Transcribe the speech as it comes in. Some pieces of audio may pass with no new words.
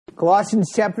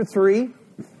Colossians chapter 3,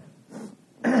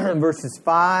 verses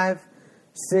 5,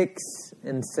 6,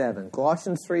 and 7.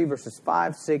 Colossians 3, verses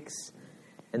 5, 6,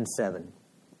 and 7.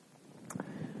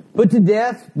 Put to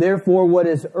death, therefore, what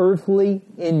is earthly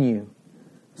in you: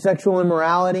 sexual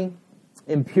immorality,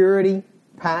 impurity,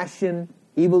 passion,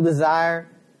 evil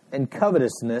desire, and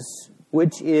covetousness,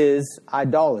 which is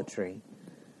idolatry.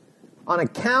 On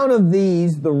account of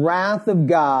these, the wrath of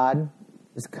God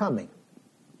is coming.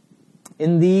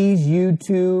 In these you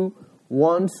too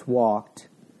once walked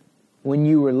when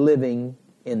you were living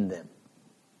in them.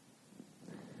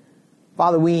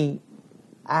 Father, we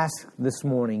ask this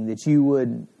morning that you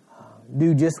would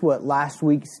do just what last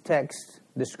week's text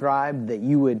described, that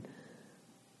you would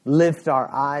lift our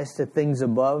eyes to things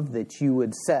above, that you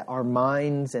would set our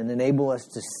minds and enable us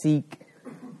to seek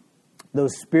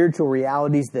those spiritual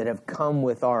realities that have come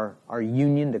with our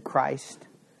union to Christ.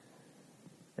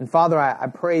 And Father, I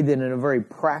pray that in a very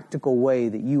practical way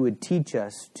that you would teach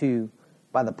us to,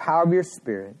 by the power of your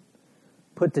Spirit,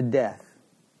 put to death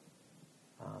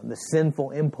the sinful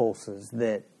impulses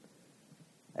that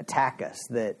attack us,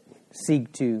 that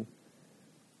seek to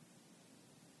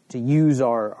use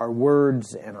our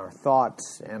words and our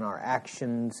thoughts and our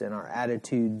actions and our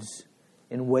attitudes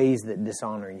in ways that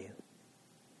dishonor you.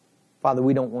 Father,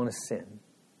 we don't want to sin.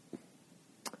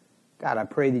 God, I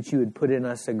pray that you would put in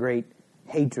us a great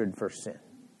hatred for sin,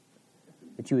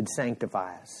 that you would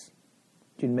sanctify us,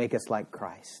 that you'd make us like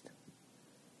Christ.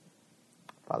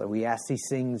 Father, we ask these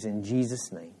things in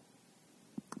Jesus' name.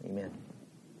 Amen.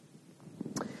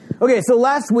 Okay, so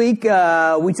last week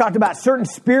we talked about certain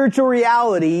spiritual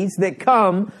realities that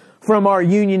come from our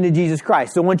union to Jesus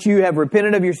Christ. So once you have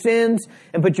repented of your sins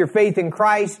and put your faith in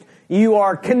Christ, you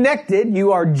are connected,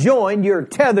 you are joined, you're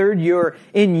tethered, you're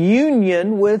in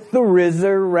union with the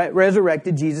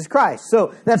resurrected Jesus Christ.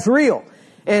 So that's real.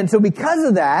 And so because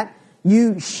of that,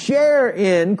 you share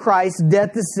in Christ's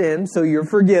death to sin, so you're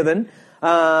forgiven.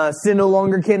 Sin no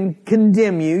longer can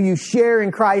condemn you. You share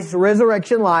in Christ's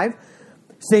resurrection life.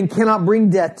 Sin cannot bring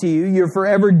death to you. You're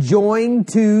forever joined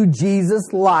to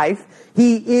Jesus' life.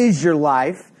 He is your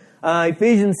life.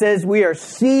 Ephesians says we are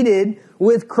seated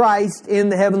with Christ in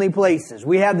the heavenly places.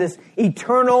 We have this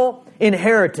eternal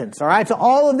inheritance. All right, so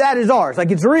all of that is ours. Like,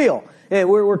 it's real.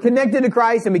 We're connected to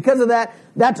Christ, and because of that,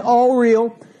 that's all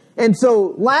real. And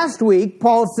so last week,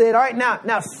 Paul said, all right,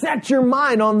 now set your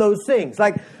mind on those things.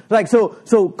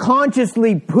 So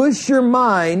consciously push your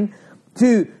mind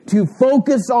to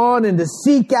focus on and to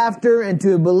seek after and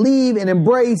to believe and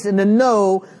embrace and to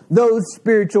know those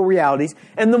spiritual realities.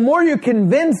 And the more you're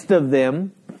convinced of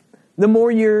them, the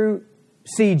more you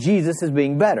see Jesus as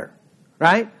being better,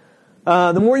 right?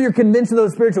 The more you're convinced of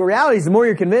those spiritual realities, the more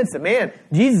you're convinced that, man,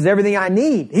 Jesus is everything I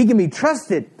need. He can be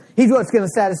trusted. He's what's going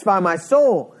to satisfy my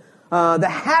soul. The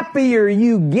happier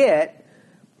you get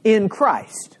in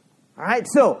Christ. All right,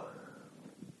 so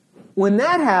when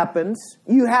that happens,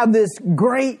 you have this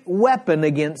great weapon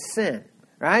against sin,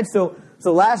 right? So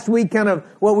last week, kind of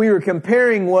what we were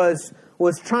comparing was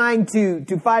trying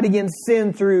to fight against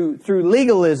sin through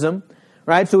legalism,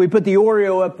 right? So we put the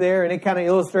Oreo up there, and it kind of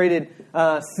illustrated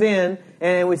sin.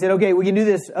 And we said, okay, we can do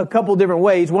this a couple different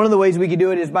ways. One of the ways we can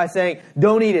do it is by saying,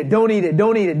 don't eat it, don't eat it,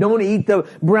 don't eat it. Don't eat the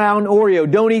brown Oreo.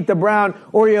 Don't eat the brown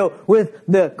Oreo with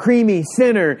the creamy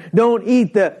center. Don't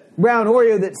eat the brown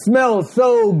Oreo that smells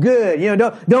so good. You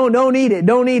know, don't eat it,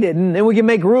 don't eat it. And then we can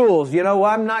make rules. You know,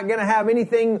 I'm not going to have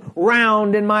anything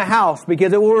round in my house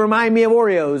because it will remind me of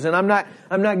Oreos. And I'm not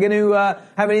going to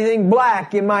have anything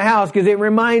black in my house because it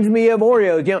reminds me of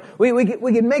Oreos. You know,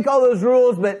 we can make all those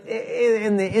rules, but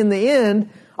in the end,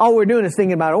 all we're doing is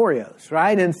thinking about Oreos,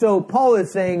 right? And so Paul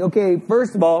is saying, okay,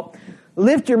 first of all,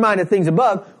 lift your mind to things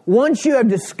above. Once you have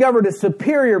discovered a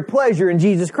superior pleasure in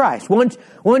Jesus Christ, once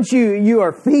you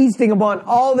are feasting upon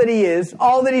all that He is,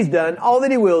 all that He's done, all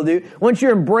that He will do, once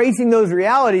you're embracing those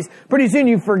realities, pretty soon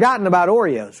you've forgotten about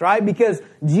Oreos, right? Because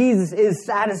Jesus is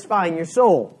satisfying your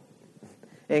soul.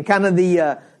 And kind of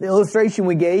the illustration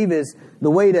we gave is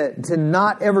the way to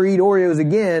not ever eat Oreos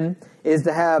again is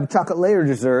to have chocolate layer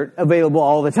dessert available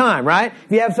all the time, right?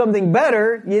 If you have something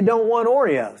better, you don't want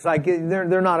Oreos. Like,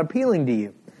 they're not appealing to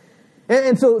you.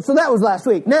 And so that was last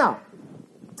week. Now,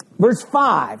 verse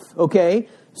 5, okay,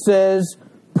 says,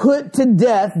 put to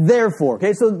death, therefore.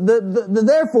 Okay, so the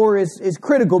therefore is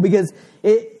critical because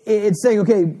it's saying,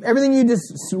 okay, everything you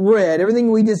just read,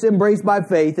 everything we just embraced by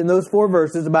faith in those 4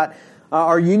 verses about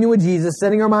our union with Jesus,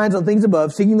 setting our minds on things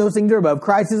above, seeking those things that are above.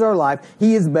 Christ is our life.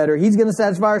 He is better. He's going to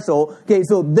satisfy our soul. Okay,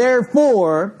 so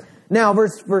therefore, now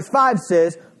verse 5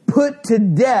 says, put to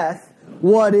death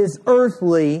what is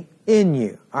earthly in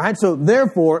you. All right, so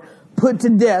therefore, put to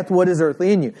death what is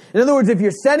earthly in you. In other words, if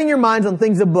you're setting your minds on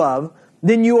things above,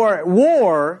 then you are at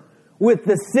war with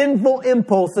the sinful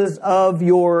impulses of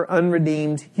your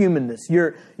unredeemed humanness,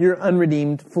 your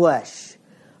unredeemed flesh.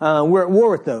 We're at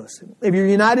war with those. If you're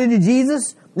united to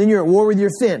Jesus, then you're at war with your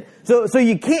sin. So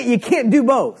you can't do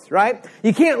both, right?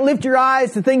 You can't lift your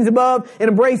eyes to things above and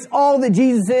embrace all that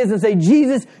Jesus is and say,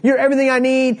 Jesus, you're everything I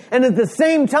need, and at the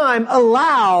same time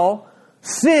allow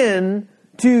sin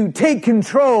to take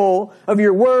control of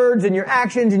your words and your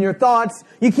actions and your thoughts.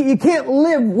 You can't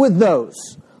live with those.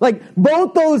 Like,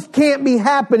 both those can't be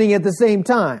happening at the same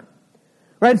time.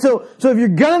 Right? So if you're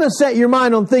gonna set your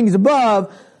mind on things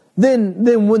above,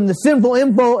 then when the sinful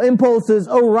impulses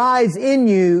arise in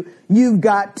you, you've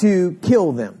got to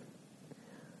kill them.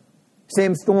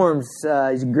 Sam Storms,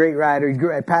 he's a great writer, he's a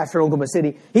great pastor in Oklahoma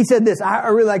City. He said this, I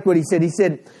really like what he said. He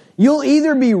said, you'll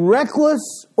either be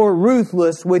reckless or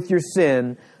ruthless with your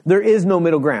sin. There is no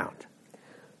middle ground.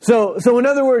 So in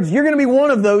other words, you're going to be one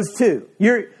of those two.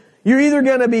 You're either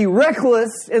going to be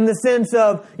reckless in the sense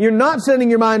of you're not setting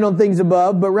your mind on things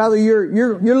above, but rather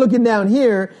you're looking down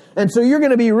here, and so you're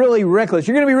going to be really reckless.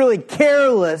 You're going to be really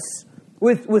careless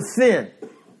with sin.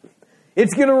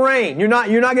 It's going to rain. You're not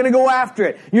going to go after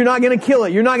it. You're not going to kill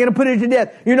it. You're not going to put it to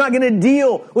death. You're not going to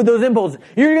deal with those impulses.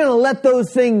 You're going to let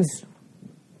those things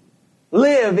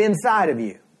live inside of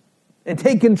you and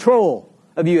take control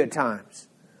of you at times.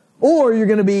 Or you're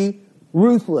going to be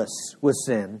ruthless with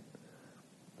sin.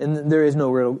 And there is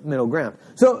no real middle ground.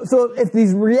 So if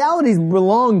these realities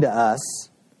belong to us,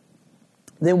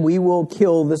 then we will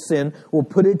kill the sin. We'll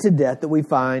put it to death that we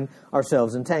find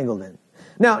ourselves entangled in.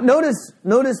 Now, notice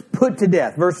put to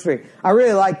death, verse 3. I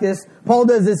really like this. Paul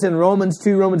does this in Romans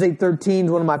 2, Romans 8:13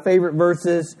 is one of my favorite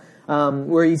verses,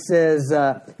 where he says,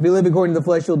 if you live according to the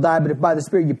flesh, you'll die, but if by the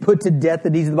Spirit you put to death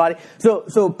the deeds of the body.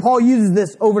 So Paul uses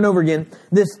this over and over again,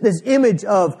 this image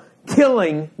of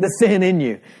killing the sin in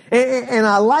you. And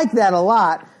I like that a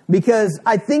lot because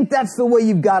I think that's the way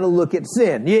you've got to look at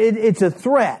sin. It's a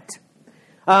threat.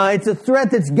 It's a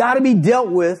threat that's got to be dealt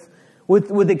with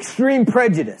extreme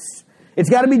prejudice. It's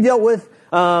got to be dealt with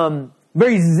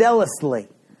very zealously.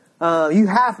 You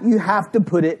have to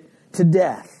put it to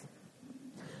death.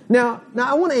 Now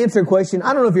I want to answer a question.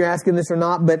 I don't know if you're asking this or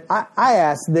not, but I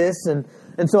asked this, and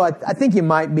so I think you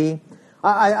might be.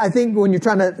 I think when you're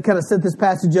trying to kind of set this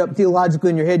passage up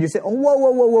theologically in your head, you say, oh,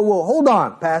 whoa, hold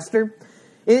on, Pastor.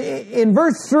 In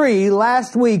verse 3,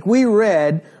 last week we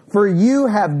read, for you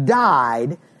have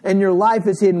died, and your life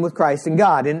is hidden with Christ in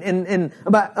God. And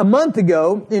about a month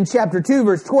ago, in chapter 2,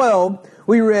 verse 12,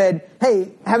 we read,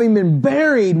 hey, having been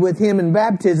buried with him in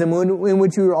baptism, in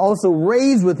which you were also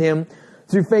raised with him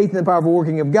through faith in the powerful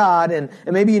working of God. And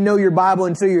maybe you know your Bible,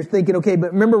 and so you're thinking, okay,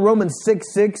 but remember Romans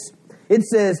 6:6? It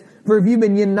says, for if you've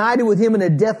been united with him in a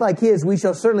death like his, we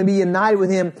shall certainly be united with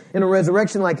him in a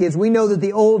resurrection like his. We know that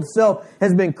the old self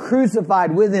has been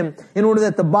crucified with him in order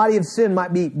that the body of sin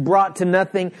might be brought to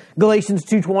nothing. Galatians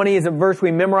 2:20 is a verse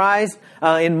we memorized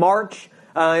in March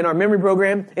in our memory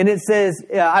program. And it says,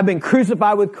 I've been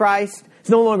crucified with Christ. It's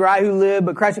no longer I who live,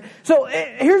 but Christ. So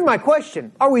here's my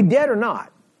question. Are we dead or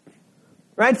not?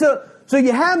 Right? So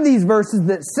you have these verses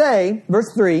that say,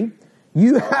 verse 3,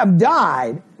 you have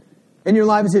died, and your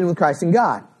life is hidden with Christ in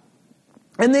God.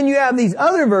 And then you have these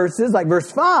other verses, like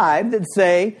verse 5, that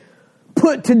say,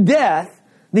 put to death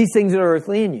these things that are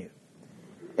earthly in you.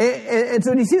 And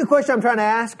so do you see the question I'm trying to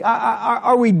ask?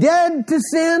 Are we dead to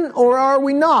sin or are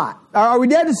we not? Are we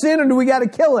dead to sin or do we got to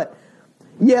kill it?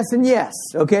 Yes and yes.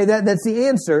 Okay, that's the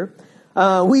answer.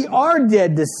 We are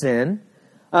dead to sin.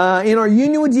 In our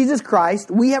union with Jesus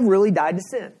Christ, we have really died to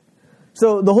sin.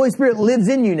 So the Holy Spirit lives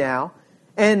in you now.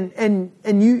 And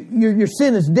your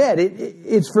sin is dead.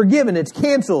 It's forgiven. It's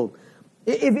canceled.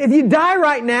 If you die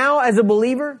right now as a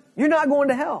believer, you're not going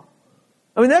to hell.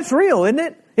 I mean, that's real, isn't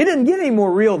it? It doesn't get any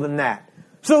more real than that.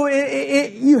 So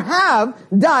you have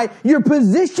died. Your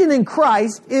position in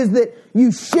Christ is that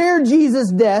you share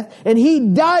Jesus' death, and he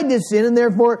died to sin, and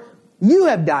therefore you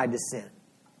have died to sin.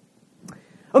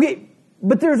 Okay,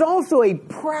 but there's also a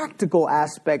practical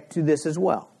aspect to this as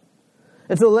well.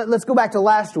 And so let's go back to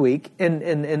last week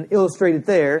and illustrate it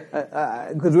there,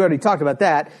 because we already talked about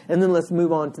that, and then let's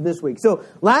move on to this week. So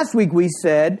last week we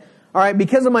said, all right,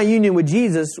 because of my union with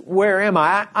Jesus, where am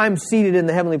I? I'm seated in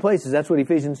the heavenly places. That's what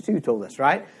Ephesians 2 told us,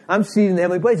 right? I'm seated in the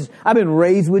heavenly places. I've been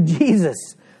raised with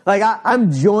Jesus. Like,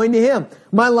 I'm joined to him.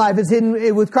 My life is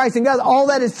hidden with Christ in God. All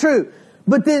that is true.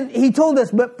 But then he told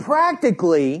us, but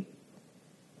practically,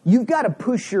 you've got to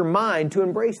push your mind to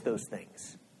embrace those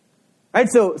things. Right?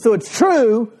 So it's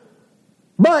true,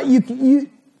 but if you're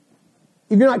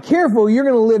not careful, you're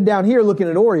going to live down here looking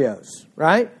at Oreos,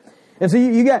 right? And so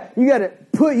you got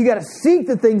to seek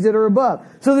the things that are above.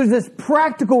 So there's this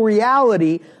practical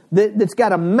reality that's got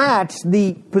to match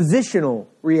the positional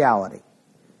reality.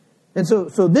 And so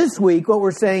this week, what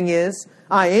we're saying is,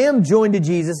 I am joined to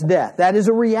Jesus' death. That is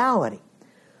a reality.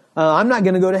 I'm not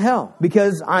going to go to hell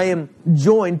because I am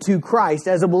joined to Christ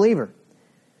as a believer.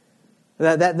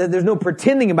 That there's no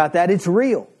pretending about that. It's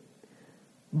real.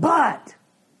 But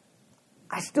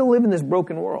I still live in this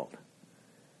broken world.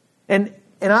 And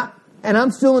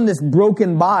I'm still in this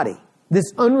broken body,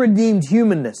 this unredeemed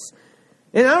humanness.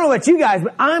 And I don't know about you guys,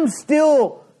 but I'm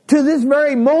still, to this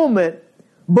very moment,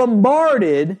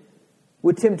 bombarded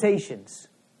with temptations.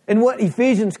 And what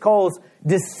Ephesians calls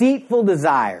deceitful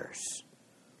desires.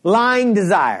 Lying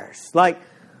desires. Like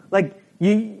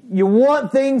you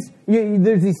want things,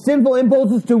 there's these sinful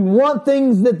impulses to want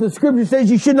things that the Scripture says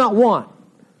you should not want.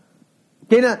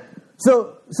 Okay, now,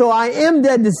 so I am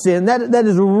dead to sin. That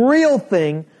is a real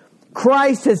thing.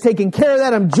 Christ has taken care of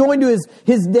that. I'm joined to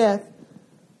His death.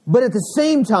 But at the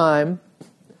same time,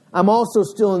 I'm also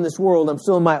still in this world. I'm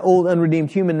still in my old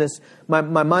unredeemed humanness. My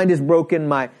mind is broken.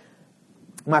 My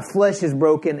flesh is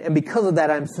broken. And because of that,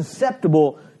 I'm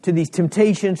susceptible to these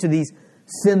temptations, to these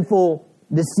sinful,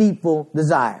 deceitful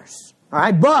desires. All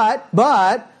right?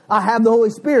 But I have the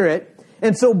Holy Spirit.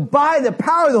 And so by the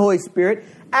power of the Holy Spirit,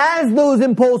 as those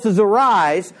impulses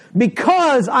arise,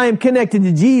 because I am connected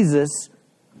to Jesus,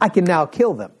 I can now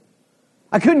kill them.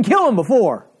 I couldn't kill them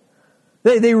before.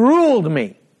 They ruled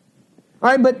me. All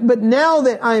right, but now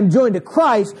that I am joined to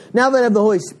Christ, now that I have the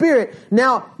Holy Spirit,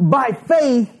 now by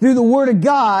faith, through the Word of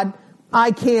God,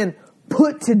 I can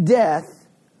put to death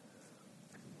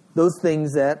those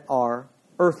things that are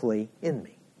earthly in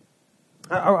me.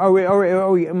 Are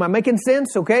we, am I making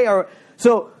sense? Okay?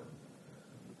 So,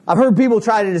 I've heard people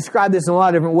try to describe this in a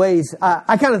lot of different ways.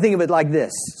 I kind of think of it like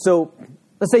this. So,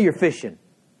 let's say you're fishing.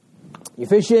 You're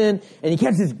fishing, and you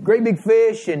catch this great big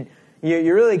fish, and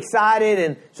you're really excited,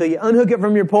 and so you unhook it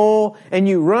from your pole, and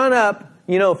you run up,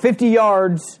 50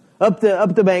 yards up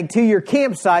the bank to your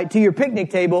campsite, to your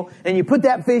picnic table, and you put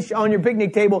that fish on your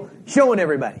picnic table, showing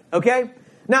everybody. Okay?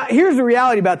 Now, here's the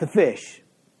reality about the fish.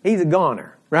 He's a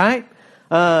goner, right?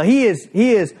 He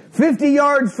is 50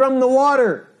 yards from the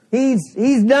water.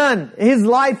 He's done. His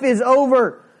life is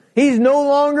over. He's no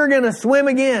longer going to swim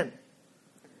again.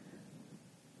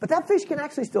 But that fish can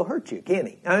actually still hurt you, can't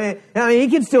he? I mean, he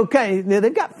can still,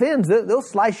 they've got fins. They'll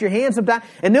slice your hand sometimes,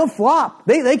 and they'll flop.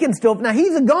 They can still, now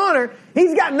he's a goner.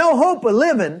 He's got no hope of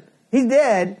living. He's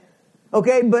dead.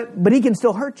 Okay, but he can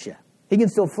still hurt you. He can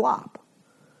still flop.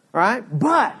 All right?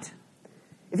 But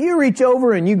if you reach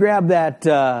over and you grab that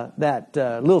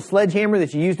little sledgehammer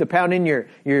that you use to pound in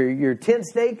your tent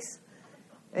stakes,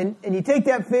 and you take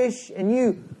that fish and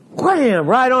you wham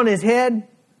right on his head,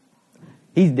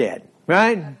 he's dead.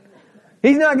 Right?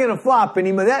 He's not going to flop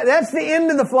anymore. That's the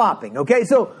end of the flopping. Okay,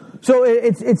 so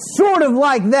it's sort of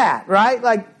like that, right?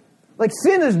 Like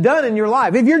sin is done in your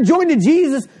life. If you're joined to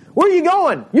Jesus, where are you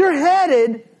going? You're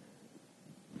headed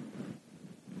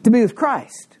to be with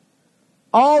Christ.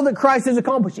 All that Christ has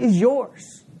accomplished is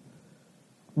yours.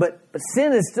 But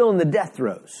sin is still in the death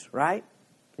throes, right?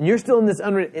 And you're still in this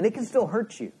and it can still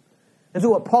hurt you. And so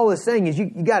what Paul is saying is you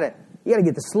gotta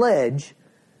get the sledge.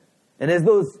 And as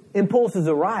those impulses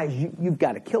arise, you've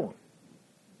got to kill them.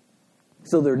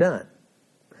 So they're done.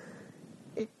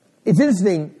 It's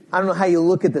interesting. I don't know how you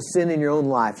look at the sin in your own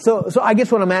life. So I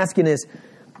guess what I'm asking is,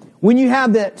 when you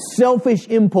have that selfish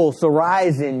impulse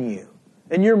arise in you,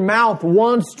 and your mouth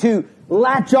wants to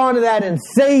latch onto that and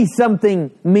say something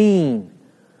mean,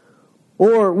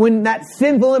 or when that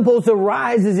sinful impulse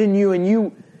arises in you and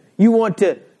you want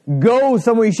to go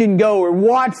somewhere you shouldn't go, or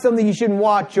watch something you shouldn't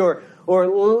watch, or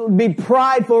be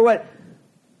prideful, or what?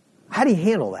 How do you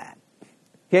handle that?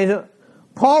 Okay, so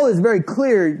Paul is very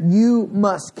clear, you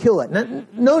must kill it. Now,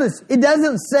 notice, it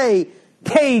doesn't say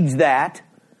cage that.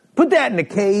 Put that in a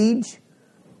cage.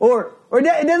 Or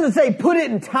it doesn't say put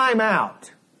it in time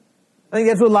out. I think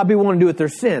that's what a lot of people want to do with their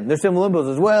sin. Their sinful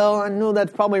impulses. Well, I know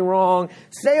that's probably wrong.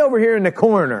 Stay over here in the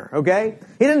corner, okay?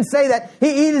 He doesn't say that.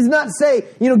 He does not say,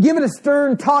 give it a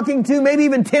stern talking to, maybe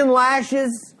even 10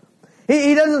 lashes.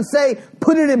 He doesn't say,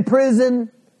 put it in prison.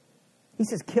 He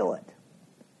says, kill it.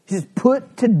 He says,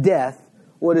 put to death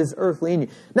what is earthly in you.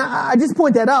 Now, I just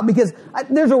point that out because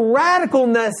there's a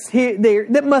radicalness here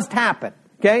that must happen.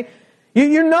 Okay?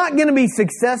 You're not going to be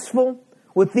successful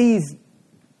with these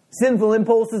sinful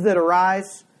impulses that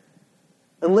arise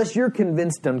unless you're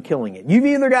convinced on killing it. You've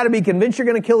either got to be convinced you're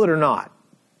going to kill it or not.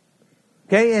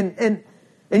 Okay? And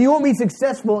you won't be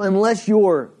successful unless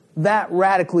you're that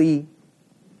radically,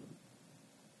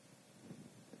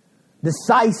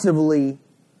 decisively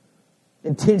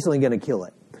intentionally going to kill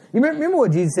it. You remember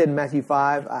what Jesus said in Matthew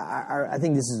 5? I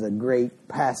think this is a great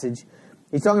passage.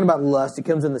 He's talking about lust. It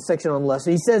comes in the section on lust.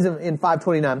 He says in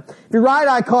 5:29, if your right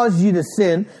eye causes you to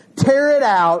sin, tear it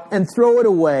out and throw it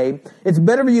away. It's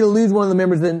better for you to lose one of the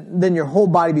members than your whole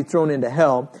body be thrown into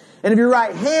hell. And if your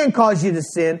right hand causes you to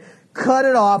sin, cut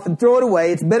it off and throw it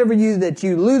away. It's better for you that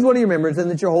you lose one of your members than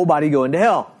that your whole body go into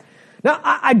hell. Now,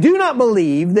 I do not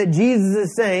believe that Jesus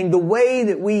is saying the way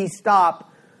that we stop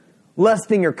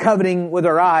lusting or coveting with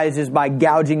our eyes is by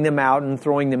gouging them out and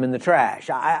throwing them in the trash.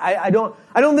 I don't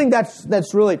think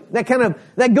that's really,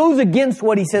 that goes against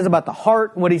what he says about the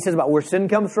heart and what he says about where sin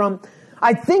comes from.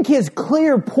 I think his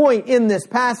clear point in this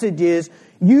passage is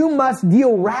you must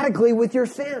deal radically with your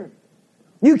sin.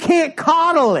 You can't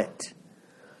coddle it.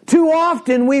 Too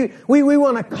often we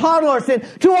want to coddle our sin.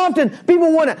 Too often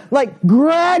people want to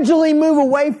gradually move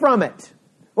away from it.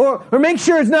 Or make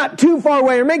sure it's not too far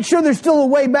away, or make sure there's still a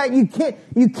way back. You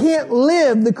can't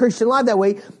live the Christian life that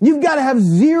way. You've got to have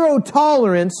zero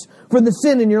tolerance for the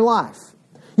sin in your life.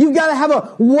 You've got to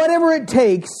have whatever it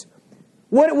takes,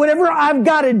 whatever I've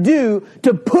got to do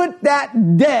to put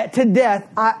that debt to death,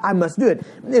 I must do it.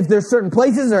 If there's certain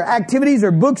places or activities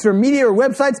or books or media or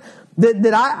websites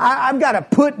that I've got to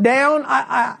put down,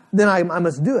 then I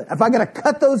must do it. If I got to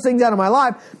cut those things out of my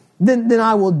life, then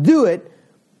I will do it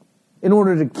in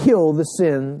order to kill the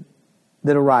sin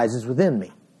that arises within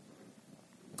me.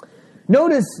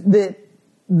 Notice that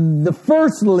the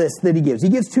first list that he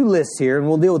gives 2 lists here, and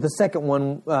we'll deal with the second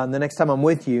one the next time I'm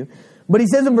with you. But he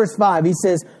says in verse 5, he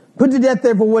says, put to death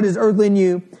therefore what is earthly in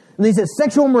you. And then he says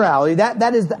sexual immorality,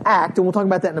 that is the act, and we'll talk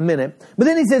about that in a minute. But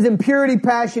then he says impurity,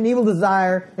 passion, evil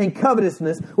desire, and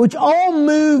covetousness, which all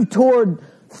move toward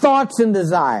thoughts and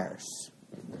desires.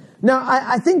 Now,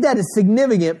 I think that is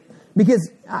significant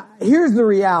because here's the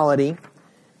reality.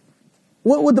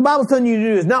 What the Bible's telling you to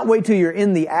do is not wait till you're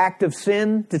in the act of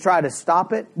sin to try to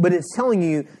stop it, but it's telling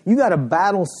you got to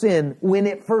battle sin when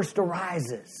it first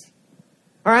arises.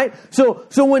 All right? So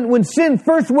when sin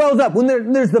first wells up, when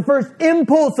there's the first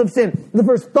impulse of sin, the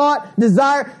first thought,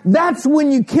 desire, that's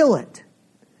when you kill it.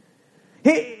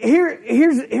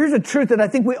 Here's a truth that I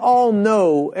think we all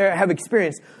know, have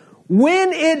experienced.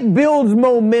 When it builds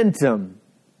momentum,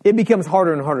 it becomes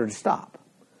harder and harder to stop.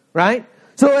 Right?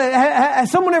 So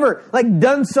has someone ever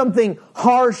done something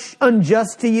harsh,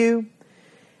 unjust to you?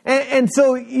 And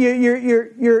so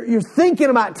you're thinking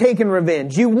about taking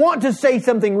revenge. You want to say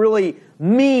something really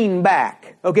mean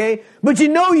back, okay? But you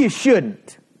know you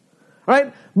shouldn't.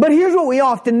 Right? But here's what we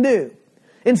often do.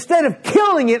 Instead of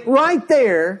killing it right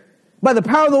there by the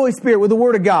power of the Holy Spirit with the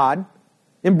Word of God,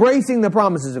 embracing the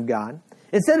promises of God,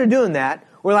 instead of doing that,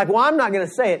 we're like, well, I'm not going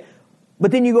to say it. But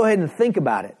then you go ahead and think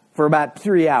about it for about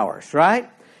 3 hours, right?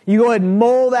 You go ahead and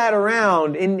mull that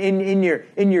around in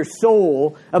your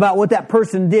soul about what that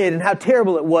person did and how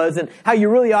terrible it was and how you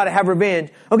really ought to have revenge.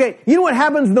 Okay, you know what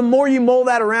happens the more you mull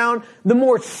that around? The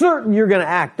more certain you're going to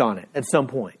act on it at some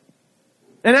point.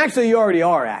 And actually you already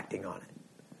are acting on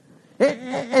it.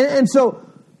 And so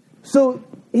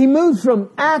he moves from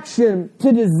action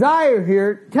to desire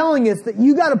here, telling us that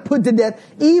you got to put to death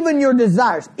even your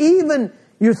desires, even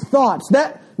your thoughts.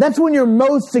 That's when you're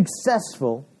most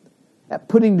successful at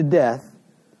putting to death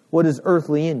what is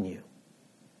earthly in you.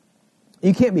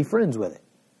 You can't be friends with it.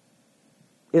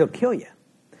 It'll kill you.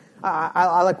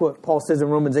 I like what Paul says in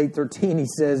Romans 8:13. He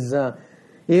says,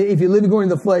 if you live according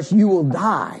to the flesh, you will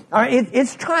die. All right,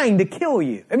 it's trying to kill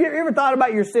you. Have you ever thought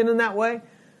about your sin in that way?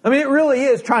 I mean, it really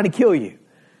is trying to kill you.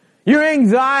 Your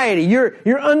anxiety, your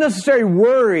unnecessary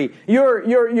worry,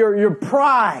 your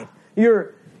pride,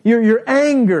 your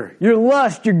anger, your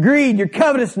lust, your greed, your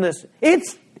covetousness,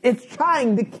 it's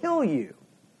trying to kill you.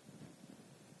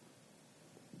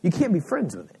 You can't be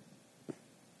friends with it.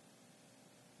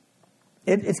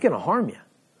 It's going to harm you.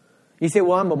 You say,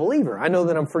 well, I'm a believer. I know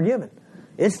that I'm forgiven.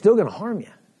 It's still going to harm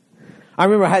you. I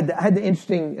remember I had the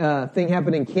interesting thing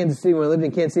happen in Kansas City. When I lived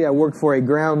in Kansas City, I worked for a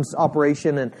grounds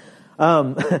operation. And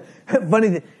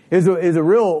funny, it was a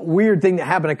real weird thing that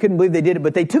happened. I couldn't believe they did it.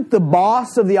 But they took the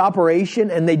boss of the operation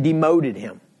and they demoted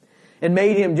him and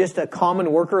made him just a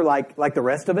common worker like the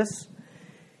rest of us.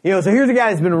 You know, so here's a guy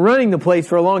that's been running the place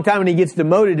for a long time and he gets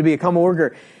demoted to be a common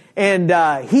worker. And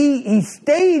he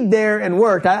stayed there and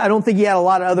worked. I don't think he had a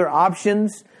lot of other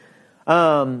options.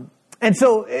 And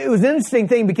so it was an interesting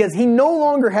thing because he no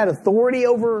longer had authority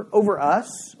over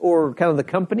us or kind of the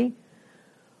company.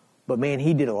 But man,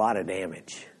 he did a lot of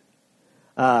damage.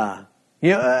 So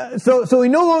he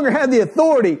no longer had the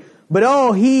authority,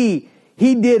 but he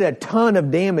did a ton of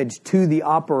damage to the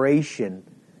operation.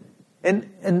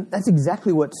 And that's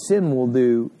exactly what sin will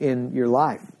do in your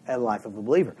life, a life of a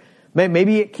believer.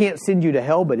 Maybe it can't send you to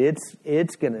hell, but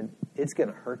it's gonna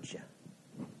hurt you.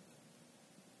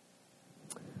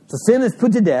 So sin is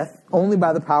put to death only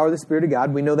by the power of the Spirit of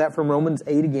God. We know that from Romans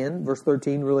 8 again, verse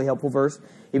 13, really helpful verse.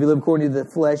 If you live according to the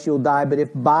flesh, you'll die. But if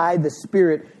by the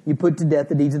Spirit you put to death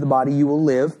the deeds of the body, you will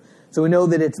live. So we know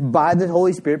that it's by the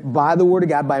Holy Spirit, by the Word of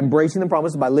God, by embracing the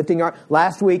promise, by lifting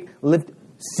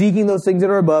seeking those things that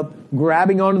are above,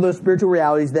 grabbing onto those spiritual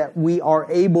realities, that we are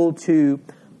able to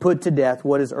put to death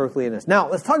what is earthly in us. Now,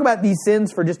 let's talk about these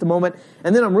sins for just a moment,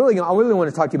 and then I really want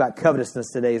to talk to you about covetousness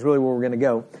today is really where we're going to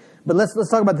go. But let's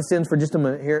talk about the sins for just a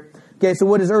minute here. Okay, so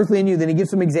what is earthly in you? Then he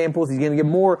gives some examples. He's going to give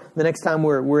more the next time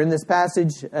we're in this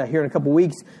passage here in a couple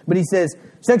weeks. But he says,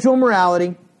 sexual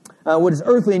immorality, what is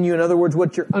earthly in you, in other words,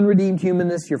 what's your unredeemed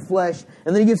humanness, your flesh.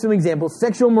 And then he gives some examples.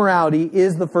 Sexual morality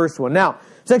is the first one. Now,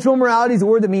 sexual morality is a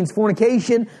word that means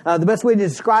fornication. The best way to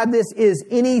describe this is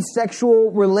any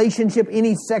sexual relationship,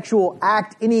 any sexual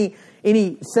act,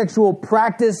 any sexual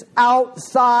practice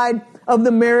outside of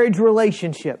the marriage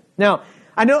relationship. Now,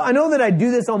 I know that I do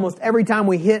this almost every time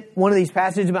we hit one of these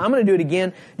passages, but I'm going to do it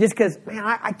again just because, man,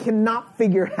 I cannot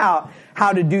figure out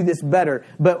how to do this better.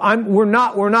 But we're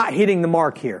not hitting the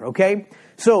mark here, okay?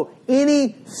 So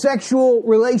any sexual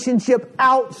relationship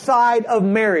outside of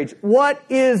marriage. What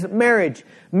is marriage?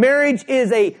 Marriage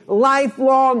is a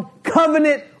lifelong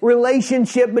covenant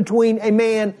relationship between a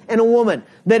man and a woman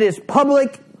that is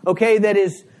public, okay, that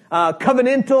is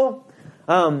covenantal.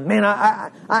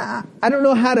 I don't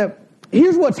know how to...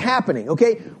 Here's what's happening,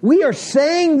 okay? We are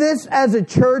saying this as a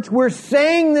church. We're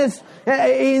saying this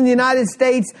in the United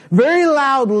States very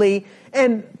loudly,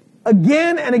 and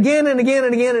again and again and again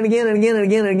and again and again and again and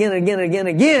again and again and again and again and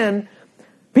again,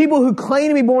 people who claim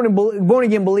to be born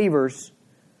again believers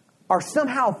are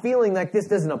somehow feeling like this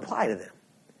doesn't apply to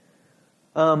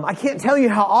them. I can't tell you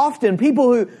how often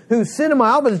people who sit in my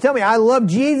office and tell me, I love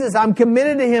Jesus, I'm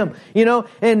committed to Him,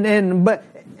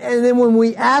 and then when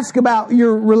we ask about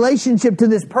your relationship to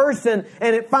this person,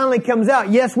 and it finally comes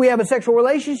out, yes, we have a sexual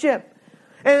relationship.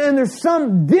 And there's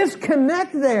some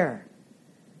disconnect there.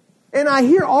 And I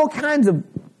hear all kinds of,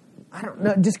 I don't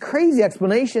know, just crazy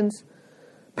explanations.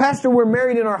 Pastor, we're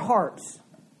married in our hearts.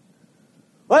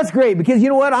 Well, that's great, because you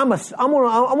know what? I'm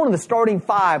one of the starting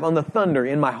five on the Thunder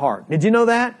in my heart. Did you know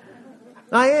that?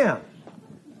 I am.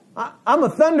 I'm a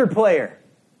Thunder player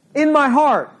in my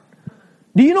heart.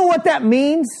 Do you know what that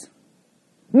means?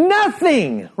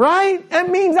 Nothing, right? That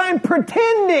means I'm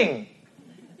pretending.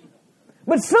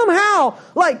 But somehow,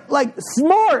 like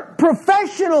smart,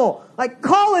 professional, like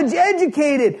college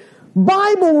educated,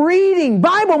 Bible reading,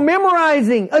 Bible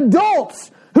memorizing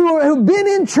adults who've been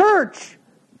in church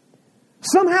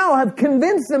somehow have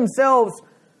convinced themselves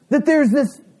that there's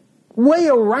this way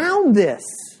around this.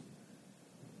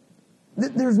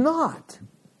 There's not.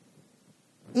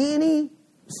 Any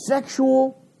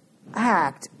sexual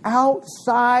act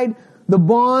outside the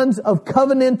bonds of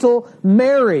covenantal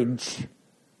marriage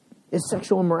is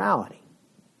sexual immorality.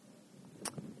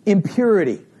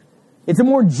 Impurity. It's a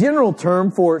more general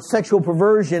term for sexual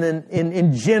perversion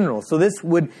in general. So this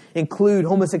would include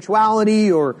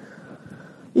homosexuality or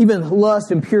even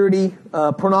lust, impurity,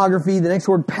 pornography. The next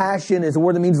word, passion, is a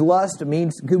word that means lust. It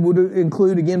would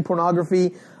include, again,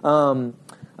 pornography,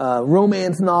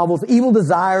 romance novels. Evil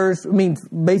desires means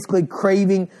basically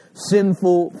craving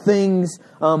sinful things.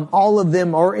 All of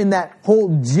them are in that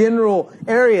whole general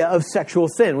area of sexual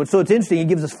sin. So it's interesting. He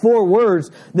gives us 4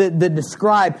 words that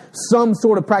describe some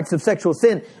sort of practice of sexual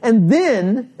sin. And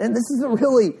then, and this is a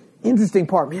really interesting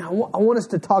part. Man, I want us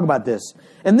to talk about this.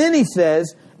 And then he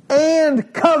says,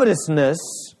 and covetousness,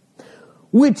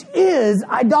 which is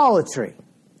idolatry.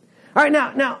 All right,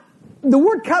 now, the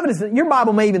word covetousness, your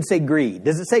Bible may even say greed.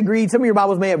 Does it say greed? Some of your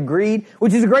Bibles may have greed,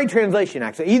 which is a great translation,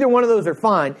 actually. Either one of those are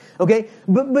fine, okay?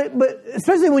 But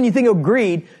especially when you think of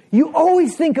greed, you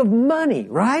always think of money,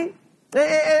 right?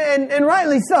 And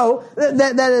rightly so.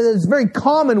 That is very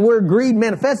common where greed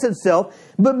manifests itself.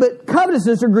 But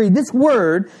covetousness or greed, this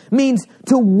word means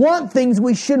to want things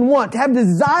we shouldn't want, to have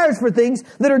desires for things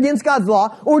that are against God's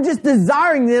law, or just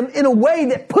desiring them in a way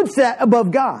that puts that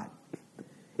above God.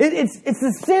 It's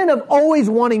the sin of always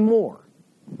wanting more.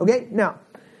 Okay? Now,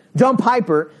 John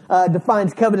Piper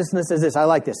defines covetousness as this. I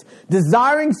like this.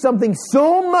 Desiring something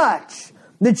so much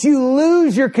that you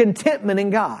lose your contentment in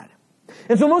God.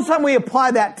 And so most of the time we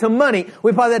apply that to money.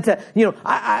 We apply that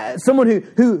to, someone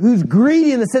who's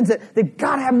greedy in the sense that they've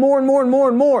got to have more and more and more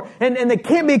and more. And they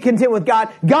can't be content with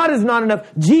God. God is not enough.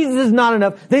 Jesus is not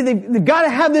enough. They've got to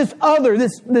have this other,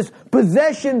 this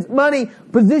possessions, money,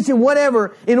 position,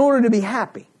 whatever, in order to be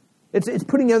happy. It's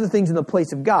putting other things in the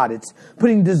place of God. It's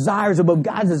putting desires above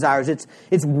God's desires.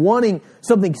 It's wanting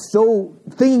something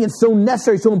thinking it's so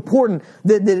necessary, so important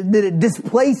that it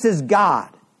displaces God.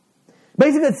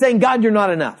 Basically, it's saying, God, you're not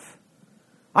enough.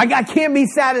 I can't be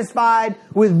satisfied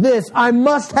with this. I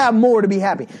must have more to be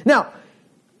happy. Now,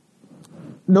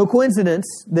 no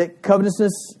coincidence that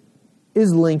covetousness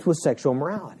is linked with sexual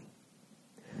immorality.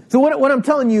 So what I'm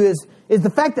telling you is the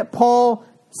fact that Paul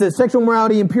says sexual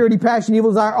immorality, impurity, passion,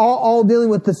 evil desire, all dealing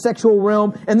with the sexual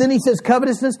realm. And then he says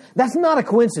covetousness. That's not a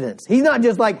coincidence. He's not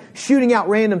just like shooting out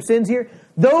random sins here.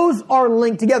 Those are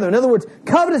linked together. In other words,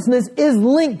 covetousness is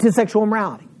linked to sexual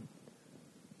immorality.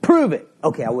 Prove it.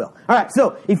 Okay, I will. All right,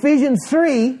 so Ephesians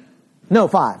 5.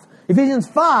 Ephesians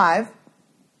 5,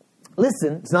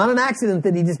 listen, it's not an accident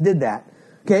that he just did that.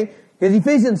 Okay? Because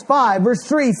Ephesians 5, verse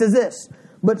 3 says this,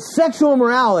 but sexual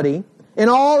immorality and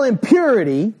all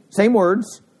impurity, same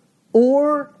words,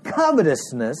 or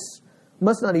covetousness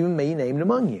must not even be named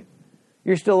among you.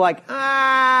 You're still like,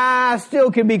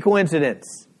 still can be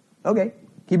coincidence. Okay,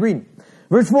 keep reading.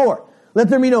 Verse 4, let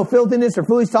there be no filthiness or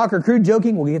foolish talk or crude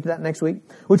joking, we'll get to that next week,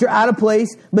 which are out of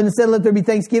place, but instead let there be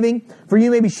thanksgiving. For you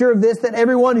may be sure of this, that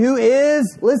everyone who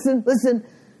is, listen,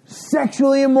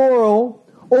 sexually immoral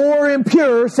or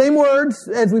impure, same words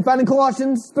as we find in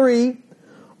Colossians 3,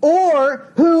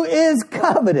 or who is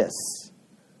covetous,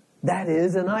 that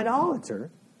is, an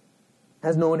idolater,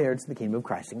 has no inheritance in the kingdom of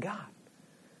Christ and God.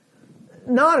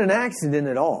 Not an accident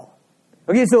at all.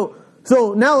 Okay, so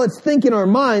now let's think in our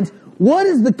minds, what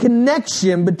is the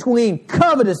connection between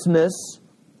covetousness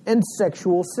and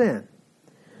sexual sin?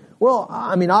 Well,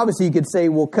 I mean, obviously you could say,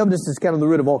 well, covetousness is kind of the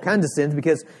root of all kinds of sins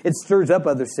because it stirs up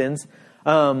other sins.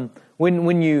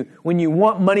 When you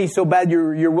want money so bad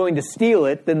you're willing to steal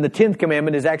it, then the 10th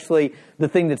commandment is actually the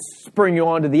thing that's spurring you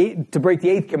on to break the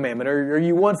 8th commandment. Or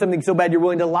you want something so bad you're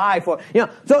willing to lie for.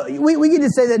 So we can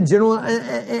just say that in general,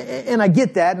 and I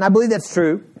get that, and I believe that's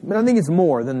true, but I think it's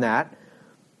more than that.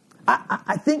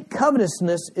 I think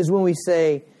covetousness is when we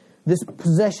say this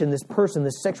possession, this person,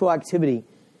 this sexual activity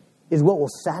is what will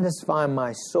satisfy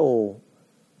my soul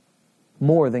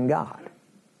more than God.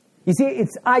 You see,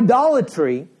 it's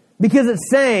idolatry because it's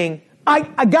saying,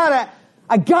 I gotta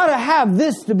have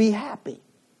this to be happy.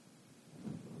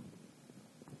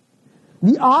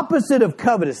 The opposite of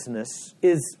covetousness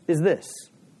is this.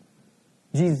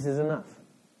 Jesus is enough.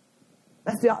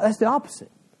 That's the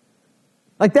opposite.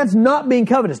 Like, that's not being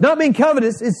covetous. Not being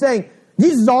covetous is saying,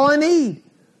 Jesus is all I need.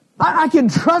 I can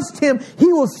trust Him.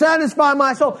 He will satisfy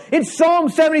my soul. It's Psalm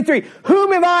 73.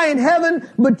 Whom have I in heaven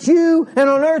but you, and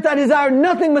on earth I desire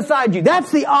nothing beside you.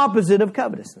 That's the opposite of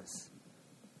covetousness.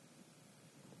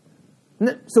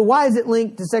 So why is it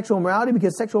linked to sexual immorality?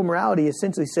 Because sexual immorality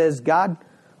essentially says, God,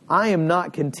 I am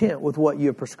not content with what you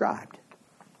have prescribed.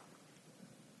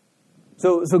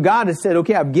 So God has said,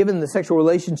 okay, I've given the sexual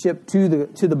relationship to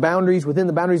the boundaries, within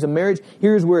the boundaries of marriage.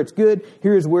 Here's where it's good.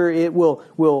 Here's where it will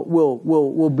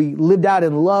be lived out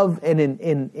in love and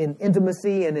in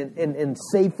intimacy and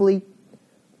safely.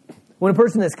 When a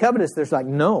person is covetous, they're like,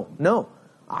 no,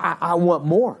 I want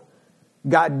more.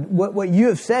 God, what you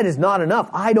have said is not enough.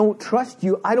 I don't trust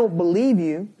you. I don't believe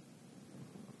you.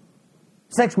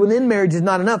 Sex within marriage is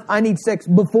not enough. I need sex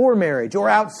before marriage or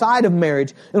outside of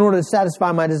marriage in order to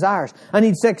satisfy my desires. I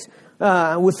need sex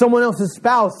with someone else's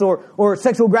spouse or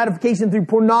sexual gratification through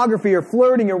pornography or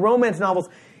flirting or romance novels.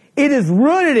 It is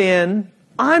rooted in,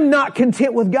 I'm not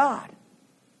content with God.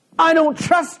 I don't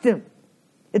trust Him.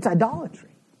 It's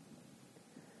idolatry.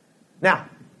 Now,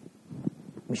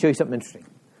 let me show you something interesting.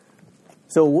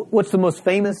 So what's the most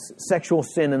famous sexual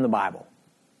sin in the Bible?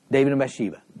 David and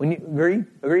Bathsheba. When you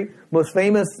agree? Most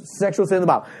famous sexual sin in the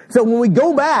Bible. So when we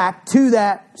go back to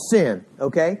that sin,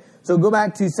 okay? So go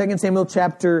back to 2 Samuel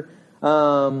chapter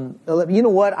 11. You know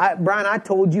what, Brian, I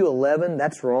told you 11.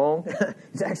 That's wrong.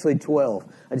 It's actually 12.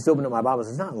 I just opened up my Bible.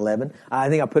 It's not 11. I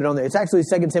think I put it on there. It's actually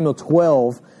 2 Samuel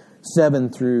 12, 7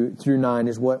 through 9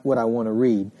 is what I want to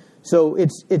read. So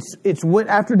it's when,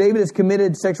 after David has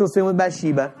committed sexual sin with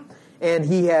Bathsheba, and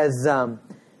he has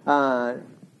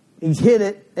he's hid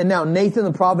it, and now Nathan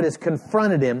the prophet has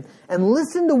confronted him. And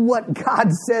listen to what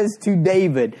God says to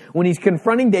David when he's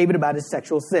confronting David about his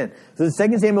sexual sin. So it's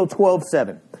 2 Samuel 12,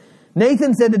 7.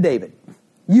 Nathan said to David,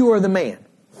 you are the man.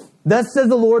 Thus says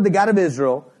the Lord, the God of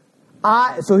Israel.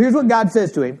 So here's what God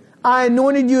says to him. I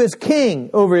anointed you as king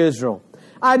over Israel.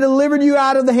 I delivered you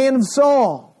out of the hand of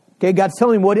Saul. Okay, God's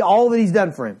telling him all that He's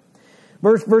done for him.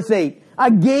 Verse 8.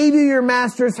 I gave you your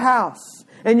master's house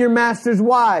and your master's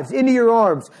wives into your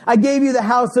arms. I gave you the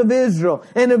house of Israel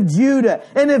and of Judah.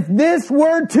 And if this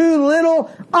were too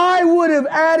little, I would have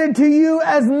added to you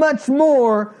as much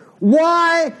more.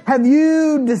 Why have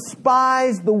you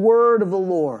despised the word of the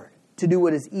Lord to do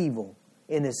what is evil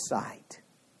in His sight?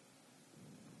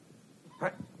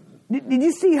 Right? Did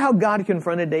you see how God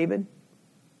confronted David?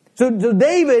 So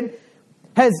David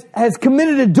has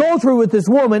committed adultery with this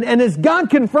woman, and as God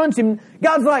confronts him,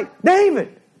 God's like,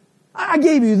 David, I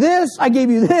gave you this, I gave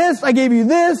you this, I gave you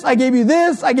this, I gave you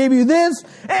this, I gave you this.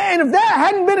 And if that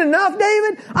hadn't been enough,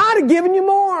 David, I'd have given you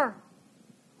more.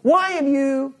 Why have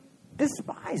you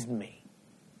despised me?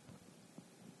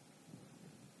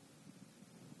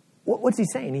 What's he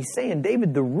saying? He's saying,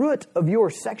 David, the root of your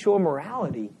sexual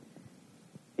immorality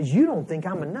is you don't think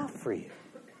I'm enough for you.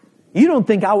 You don't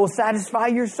think I will satisfy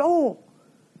your soul.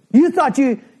 You thought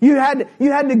you had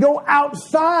to go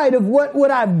outside of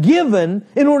what I've given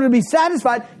in order to be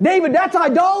satisfied. David, that's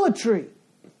idolatry.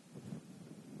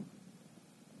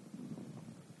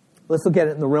 Let's look at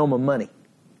it in the realm of money.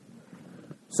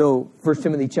 So 1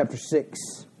 Timothy chapter 6,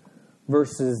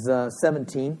 verses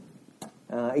 18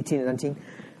 and 19.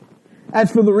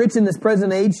 As for the rich in this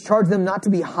present age, charge them not to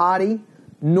be haughty,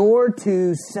 nor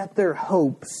to set their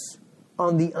hopes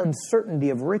on the uncertainty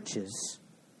of riches,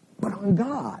 but on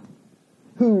God,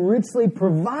 who richly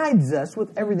provides us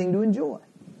with everything to enjoy.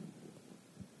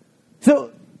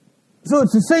 So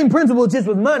it's the same principle, just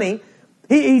with money.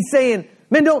 He's saying,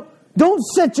 man, don't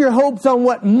set your hopes on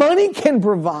what money can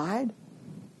provide.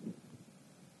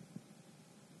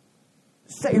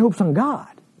 Set your hopes on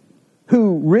God,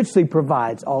 who richly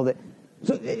provides all that.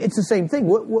 So it's the same thing.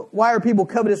 Why are people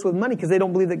covetous with money? Because they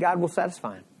don't believe that God will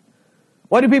satisfy them.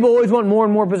 Why do people always want more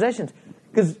and more possessions?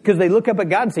 Because they look up at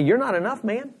God and say, you're not enough,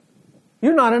 man.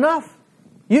 You're not enough.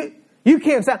 You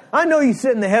can't stop. I know you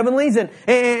sit in the heavenlies, and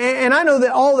I know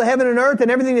that all the heaven and earth and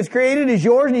everything that's created is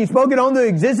yours, and you spoke it onto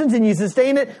existence, and you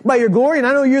sustain it by your glory, and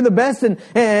I know you're the best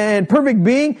and perfect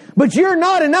being, but you're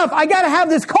not enough. I got to have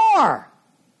this car.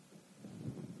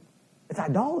 It's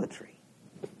idolatry.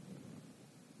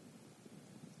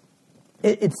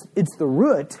 It's the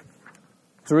root.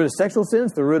 It's the root of sexual sin.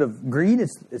 It's the root of greed.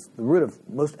 It's the root of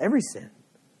most every sin.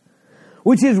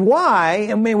 Which is why,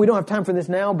 and man, we don't have time for this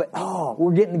now, but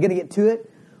we're going to get to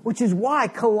it. Which is why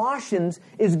Colossians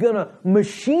is going to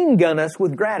machine gun us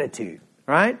with gratitude,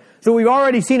 right? So we've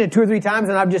already seen it 2 or 3 times,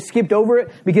 and I've just skipped over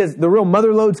it because the real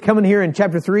mother load's coming here in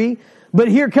chapter 3. But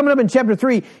here, coming up in chapter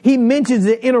 3, he mentions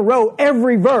it in a row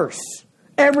every verse.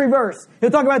 Every verse. He'll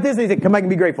talk about this, and he said, come back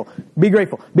and be grateful. Be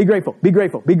grateful. Be grateful. Be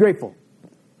grateful. Be grateful.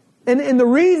 And the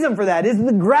reason for that is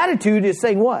the gratitude is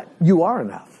saying what? You are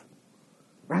enough.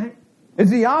 Right? It's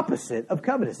the opposite of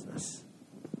covetousness.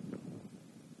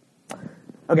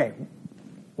 Okay.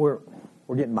 We're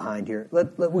getting behind here.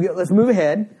 Let's move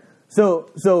ahead.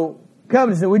 So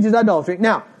covetousness, which is idolatry.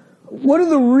 Now, what are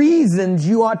the reasons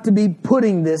you ought to be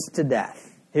putting this to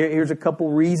death? Here's a couple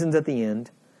reasons at the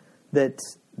end that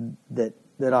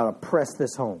ought to press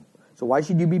this home. So why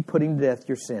should you be putting to death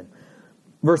your sin?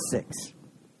 Verse 6.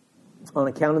 On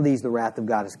account of these, the wrath of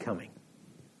God is coming.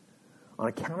 On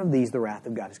account of these, the wrath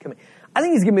of God is coming. I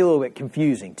think it's going to be a little bit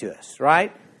confusing to us,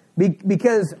 right?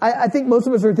 Because I think most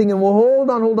of us are thinking, well, hold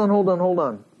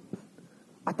on.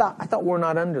 I thought we're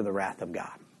not under the wrath of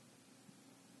God.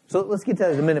 So let's get to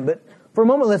that in a minute. But for a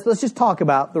moment, let's just talk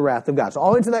about the wrath of God. So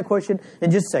I'll answer that question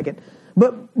in just a second.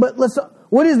 But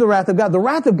what is the wrath of God? The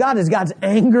wrath of God is God's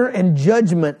anger and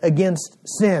judgment against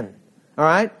sin. All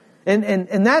right?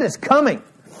 And that is coming.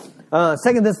 2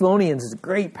 Thessalonians is a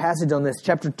great passage on this.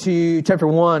 Chapter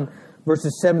 1,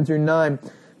 verses 7 through 9.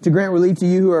 To grant relief to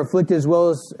you who are afflicted as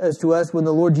well as to us when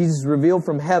the Lord Jesus is revealed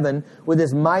from heaven with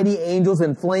his mighty angels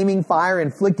in flaming fire,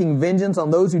 inflicting vengeance on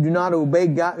those who do not obey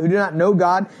God, who do not know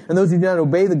God, and those who do not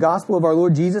obey the gospel of our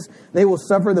Lord Jesus. They will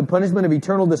suffer the punishment of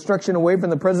eternal destruction away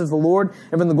from the presence of the Lord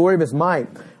and from the glory of his might.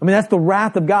 I mean, that's the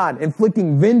wrath of God,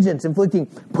 inflicting vengeance, inflicting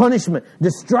punishment,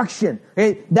 destruction.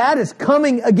 Okay? That is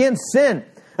coming against sin.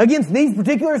 Against these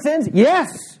particular sins?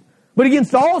 Yes. But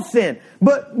against all sin.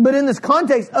 But in this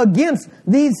context, against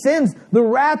these sins, the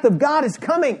wrath of God is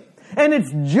coming. And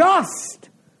it's just.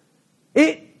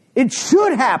 It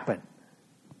should happen.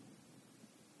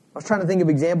 I was trying to think of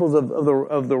examples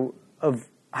of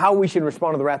how we should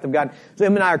respond to the wrath of God. So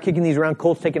Em and I are kicking these around.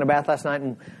 Cole's taking a bath last night,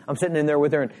 and I'm sitting in there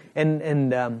with her, and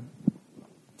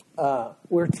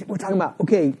we're talking about,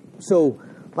 okay, so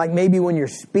like maybe when you're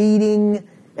speeding,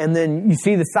 and then you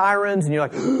see the sirens, and you're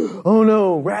like, oh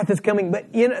no, wrath is coming.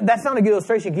 But you know, that's not a good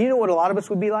illustration. You know what a lot of us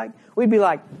would be like? We'd be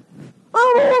like,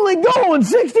 I'm only going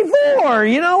 64,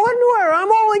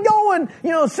 I'm only going,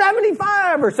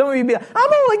 75, or some of you would be like,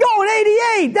 I'm only going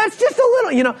 88. That's just a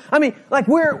little, I mean, like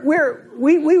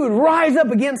we would rise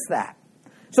up against that.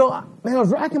 So, man, I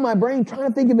was racking my brain trying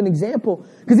to think of an example.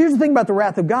 Because here's the thing about the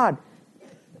wrath of God.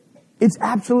 It's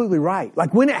absolutely right.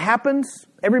 Like when it happens,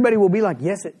 everybody will be like,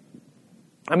 yes,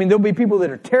 there'll be people that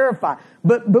are terrified,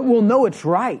 but we'll know it's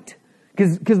right.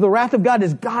 Because the wrath of God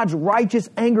is God's righteous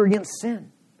anger against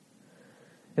sin.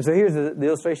 And so here's the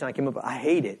illustration I came up with. I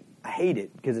hate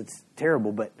it because it's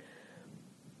terrible, but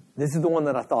this is the one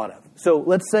that I thought of. So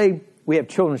let's say we have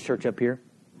children's church up here,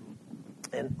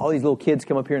 and all these little kids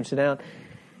come up here and sit down,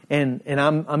 and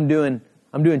I'm doing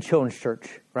children's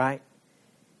church, right?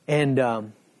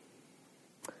 And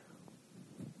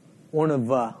one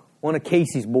of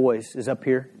Casey's boys is up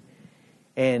here,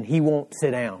 and he won't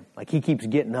sit down. Like he keeps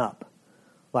getting up,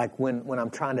 like when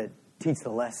I'm trying to teach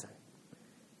the lesson.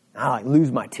 I like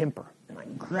lose my temper and I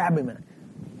grab him and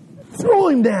throw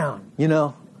him down, you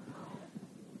know.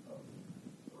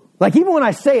 Like even when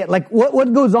I say it, like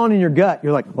what goes on in your gut?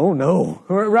 You're like, oh no,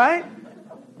 right?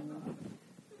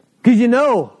 Because you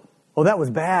know, oh that was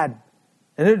bad,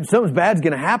 and something bad's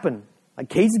going to happen. Like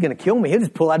Casey's going to kill me. He'll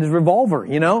just pull out his revolver,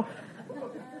 you know.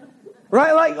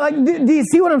 Right? Like, do you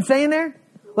see what I'm saying there?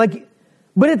 Like,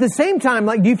 but at the same time,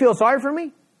 like, do you feel sorry for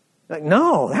me? Like,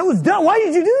 no, that was dumb. Why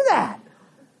did you do that?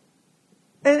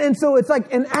 And so it's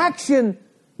like an action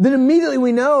that immediately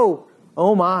we know,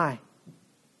 oh my,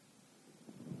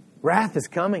 wrath is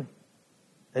coming.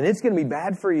 And it's going to be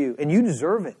bad for you. And you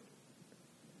deserve it.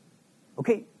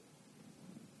 Okay,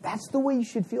 that's the way you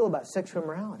should feel about sexual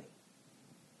immorality.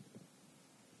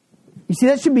 You see,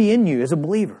 that should be in you as a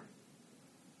believer.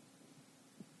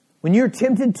 When you're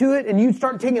tempted to it and you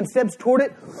start taking steps toward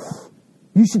it,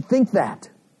 you should think that.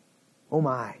 Oh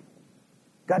my,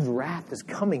 God's wrath is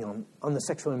coming on the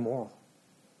sexually immoral.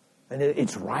 And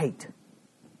it's right.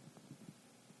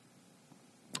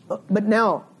 But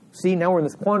now we're in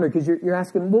this quandary because you're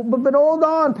asking, well, but hold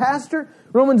on, Pastor.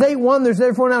 Romans 8:1, there's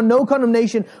therefore now no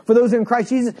condemnation for those in Christ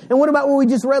Jesus. And what about what we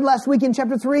just read last week in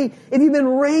chapter 3? If you've been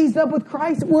raised up with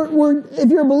Christ, if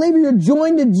you're a believer, you're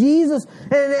joined to Jesus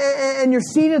and you're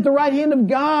seated at the right hand of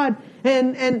God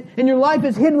and your life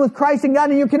is hidden with Christ and God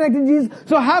and you're connected to Jesus.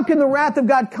 So how can the wrath of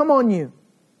God come on you?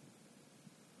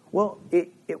 Well,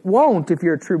 it won't if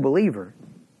you're a true believer.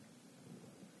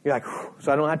 You're like,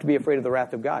 so I don't have to be afraid of the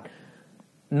wrath of God.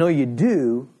 No, you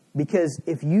do, because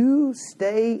if you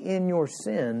stay in your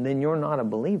sin, then you're not a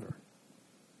believer.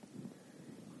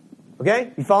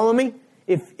 Okay? You follow me?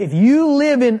 If you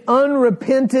live in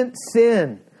unrepentant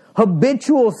sin,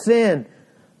 habitual sin,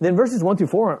 then verses 1 through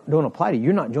 4 don't apply to you.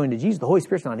 You're not joined to Jesus. The Holy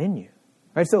Spirit's not in you.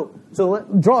 All right? So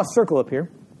draw a circle up here.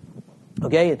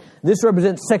 Okay? This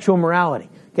represents sexual morality.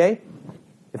 Okay?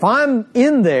 If I'm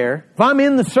in there, if I'm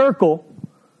in the circle,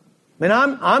 then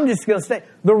I'm just going to stay.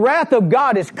 The wrath of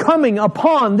God is coming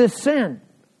upon this sin.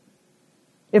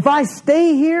 If I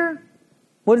stay here,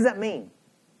 what does that mean?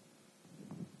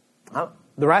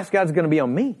 The wrath of God is going to be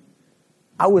on me.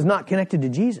 I was not connected to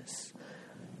Jesus.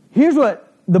 Here's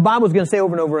what the Bible is going to say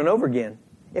over and over and over again.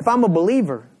 If I'm a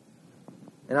believer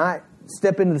and I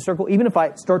step into the circle, even if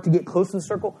I start to get close to the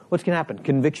circle, what's going to happen?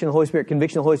 Conviction of the Holy Spirit,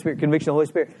 conviction of the Holy Spirit, conviction of the Holy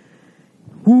Spirit.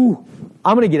 Ooh,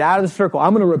 I'm going to get out of the circle.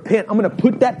 I'm going to repent. I'm going to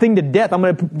put that thing to death. I'm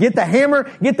going to get the hammer,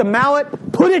 get the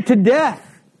mallet, put it to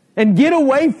death, and get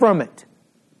away from it.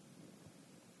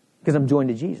 Because I'm joined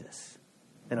to Jesus,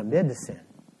 and I'm dead to sin,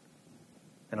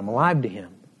 and I'm alive to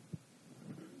Him.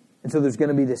 And so there's going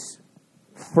to be this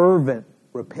fervent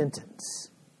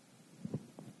repentance.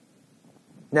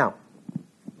 Now,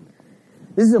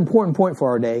 this is an important point for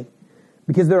our day,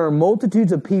 because there are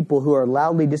multitudes of people who are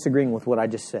loudly disagreeing with what I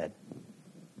just said.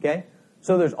 Okay?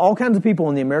 So there's all kinds of people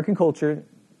in the American culture,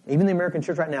 even the American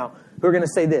church right now, who are going to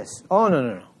say this. Oh,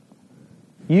 no.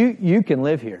 You can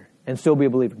live here and still be a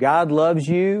believer. God loves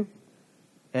you,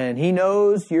 and He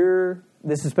knows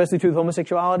this is especially true with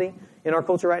homosexuality in our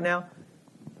culture right now.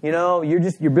 You know,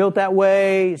 you're built that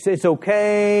way. It's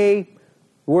okay.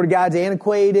 The Word of God's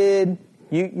antiquated.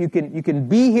 You can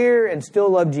be here and still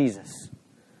love Jesus.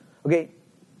 Okay,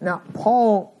 now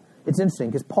Paul, it's interesting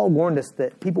because Paul warned us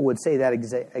that people would say that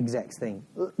exact thing.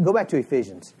 Go back to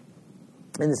Ephesians.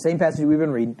 In the same passage we've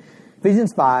been reading.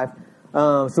 Ephesians 5,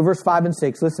 so verse 5 and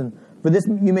 6. Listen, for this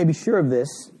you may be sure of this,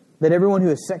 that everyone who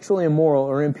is sexually immoral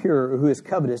or impure or who is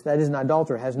covetous, that is an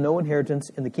idolater, has no inheritance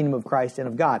in the kingdom of Christ and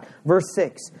of God. Verse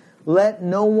 6, let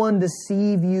no one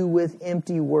deceive you with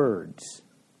empty words.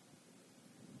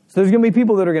 So there's going to be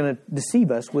people that are going to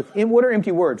deceive us with, what are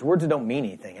empty words? Words that don't mean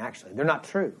anything, actually. They're not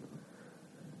true.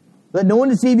 Let no one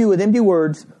deceive you with empty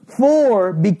words,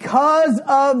 for because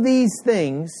of these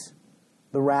things,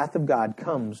 the wrath of God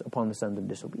comes upon the sons of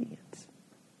disobedience.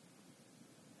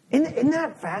 Isn't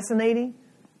that fascinating?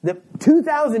 That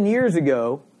 2,000 years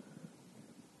ago,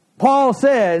 Paul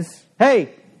says,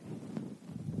 hey,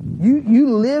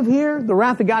 you live here, the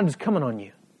wrath of God is coming on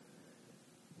you.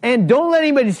 And don't let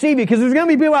anybody deceive you, because there's going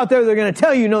to be people out there that are going to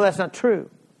tell you, no, that's not true.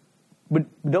 But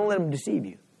don't let them deceive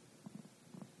you.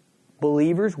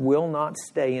 Believers will not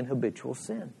stay in habitual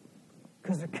sin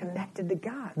because they're connected to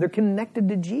God. They're connected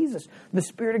to Jesus. The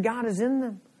Spirit of God is in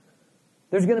them.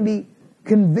 There's going to be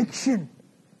conviction,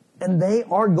 and they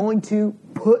are going to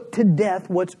put to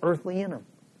death what's earthly in them.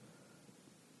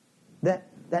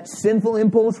 That sinful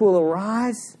impulse will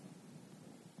arise,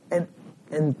 and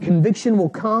conviction will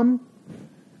come,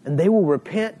 and they will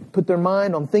repent, put their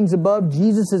mind on things above.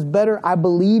 Jesus is better. I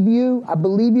believe you. I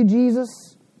believe you,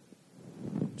 Jesus.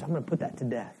 So I'm going to put that to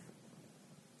death.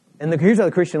 And here's how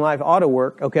the Christian life ought to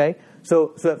work, okay?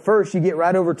 So at first you get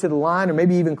right over to the line, or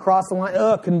maybe even cross the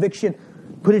line. Conviction.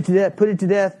 Put it to death. Put it to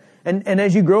death. And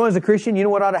as you grow as a Christian, you know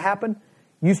what ought to happen?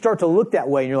 You start to look that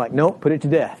way, and you're like, nope, put it to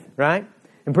death, right?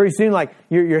 And pretty soon, like,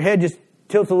 your head just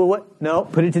tilts a little bit. No,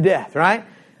 put it to death, right?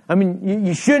 I mean,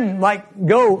 you shouldn't like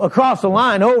go across the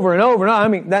line over and over and over. I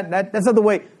mean, that's not the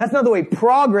way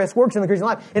progress works in the Christian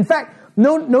life. In fact,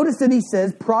 notice that he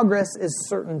says progress is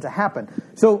certain to happen.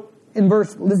 So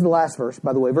this is the last verse,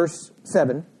 by the way, verse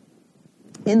 7.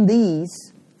 In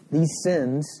these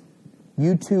sins,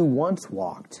 you too once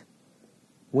walked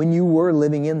when you were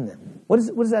living in them. What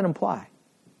does that imply?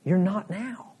 You're not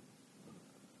now.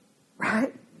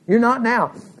 Right? You're not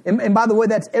now. And by the way,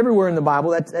 that's everywhere in the Bible.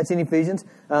 That's in Ephesians.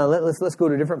 Let's go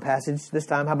to a different passage this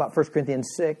time. How about 1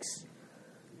 Corinthians 6?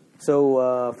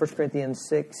 So 1 Corinthians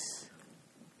 6.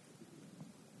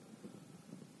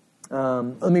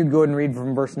 Let me go ahead and read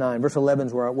from verse 9. Verse 11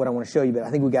 is what I want to show you, but I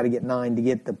think we've got to get 9 to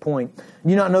get the point. Do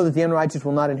you not know that the unrighteous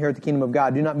will not inherit the kingdom of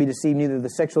God? Do not be deceived, neither the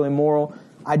sexually immoral,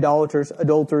 idolaters,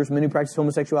 adulterers, men who practice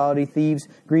homosexuality, thieves,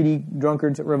 greedy,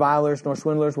 drunkards, revilers, nor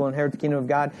swindlers will inherit the kingdom of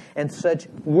God. And such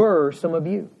were some of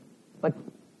you. Like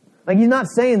he's not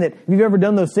saying that if you've ever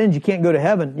done those sins, you can't go to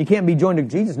heaven. You can't be joined to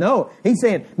Jesus. No, he's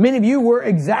saying many of you were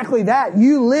exactly that.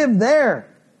 You lived there.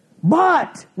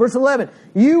 But, verse 11,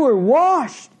 you were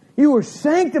washed. You were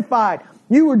sanctified.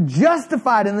 You were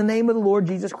justified in the name of the Lord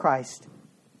Jesus Christ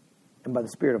and by the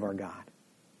Spirit of our God.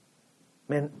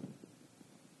 Man,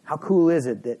 how cool is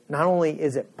it that not only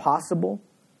is it possible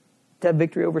to have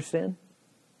victory over sin,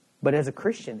 but as a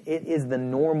Christian, it is the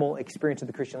normal experience of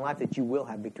the Christian life that you will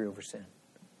have victory over sin.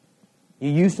 You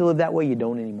used to live that way, you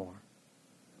don't anymore.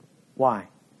 Why?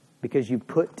 Because you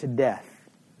put to death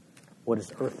what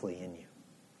is earthly in you.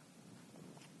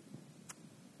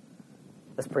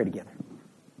 Let's pray together.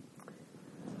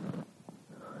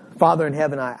 Father in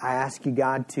heaven, I ask you,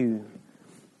 God, to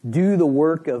do the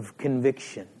work of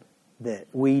conviction that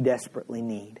we desperately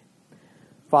need.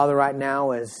 Father, right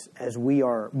now, as we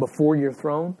are before your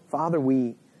throne, Father,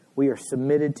 we are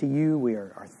submitted to you. We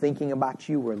are thinking about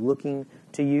you. We're looking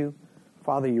to you.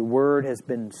 Father, your word has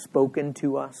been spoken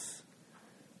to us.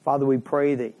 Father, we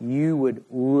pray that you would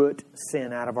root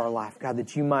sin out of our life. God,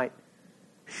 that you might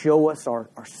show us our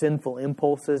sinful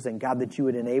impulses, and God, that you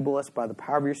would enable us by the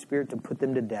power of your Spirit to put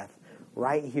them to death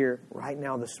right here, right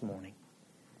now this morning.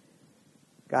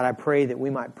 God, I pray that we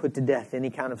might put to death any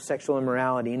kind of sexual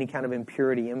immorality, any kind of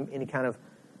impurity, any kind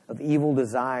of evil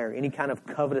desire, any kind of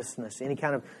covetousness, any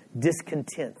kind of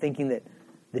discontent, thinking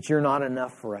that you're not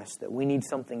enough for us, that we need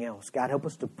something else. God, help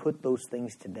us to put those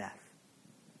things to death.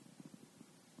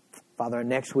 Father,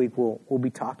 next week we'll be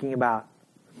talking about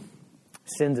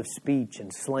sins of speech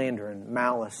and slander and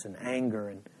malice and anger.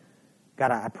 And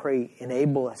God, I pray,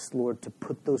 enable us, Lord, to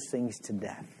put those things to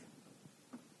death.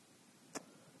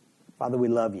 Father, we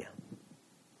love you.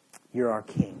 You're our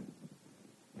King.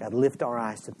 God, lift our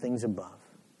eyes to things above.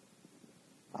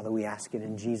 Father, we ask it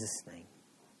in Jesus' name.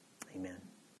 Amen.